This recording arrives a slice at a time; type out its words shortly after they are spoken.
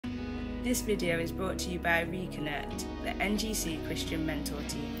This video is brought to you by Reconnect, the NGC Christian Mentor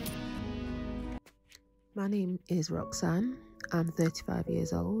Team. My name is Roxanne. I'm 35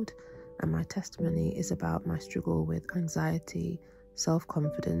 years old, and my testimony is about my struggle with anxiety,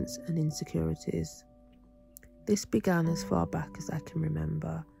 self-confidence and insecurities. This began as far back as I can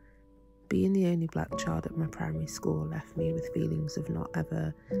remember. Being the only black child at my primary school left me with feelings of not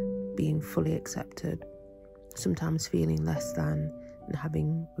ever being fully accepted, sometimes feeling less than and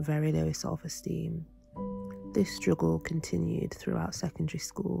having very low self-esteem. This struggle continued throughout secondary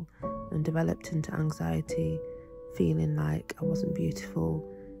school and developed into anxiety, feeling like I wasn't beautiful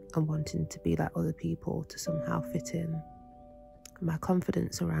and wanting to be like other people to somehow fit in. My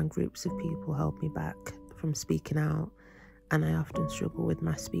confidence around groups of people held me back from speaking out, and I often struggled with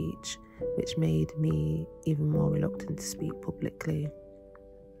my speech, which made me even more reluctant to speak publicly.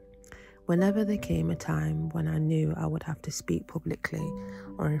 Whenever there came a time when I knew I would have to speak publicly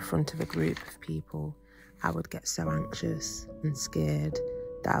or in front of a group of people, I would get so anxious and scared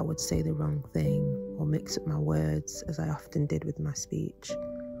that I would say the wrong thing or mix up my words, as I often did with my speech.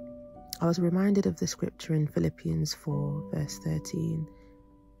 I was reminded of the scripture in Philippians 4 verse 13.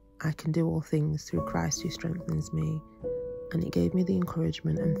 I can do all things through Christ who strengthens me. And it gave me the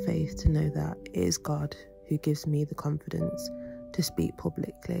encouragement and faith to know that it is God who gives me the confidence to speak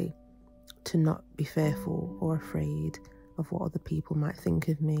publicly, to not be fearful or afraid of what other people might think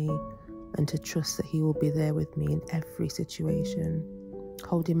of me, and to trust that He will be there with me in every situation,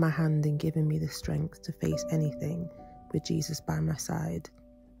 holding my hand and giving me the strength to face anything with Jesus by my side.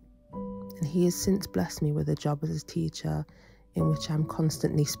 And He has since blessed me with a job as a teacher in which I'm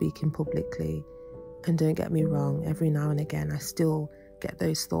constantly speaking publicly. And don't get me wrong, every now and again I still get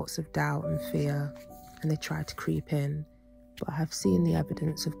those thoughts of doubt and fear, and they try to creep in. But I have seen the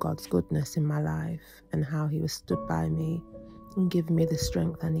evidence of God's goodness in my life and how He has stood by me and given me the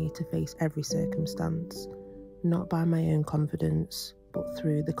strength I need to face every circumstance, not by my own confidence, but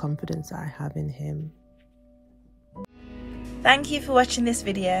through the confidence I have in Him. Thank you for watching this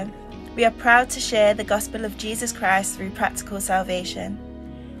video. We are proud to share the gospel of Jesus Christ through practical salvation.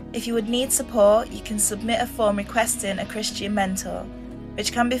 If you would need support, you can submit a form requesting a Christian mentor,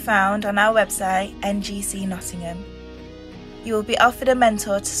 which can be found on our website, NGC Nottingham. You will be offered a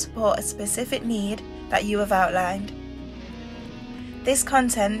mentor to support a specific need that you have outlined. This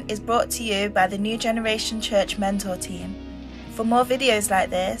content is brought to you by the New Generation Church Mentor Team. For more videos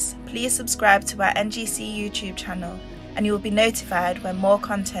like this, please subscribe to our NGC YouTube channel and you will be notified when more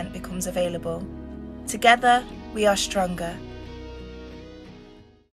content becomes available. Together, we are stronger.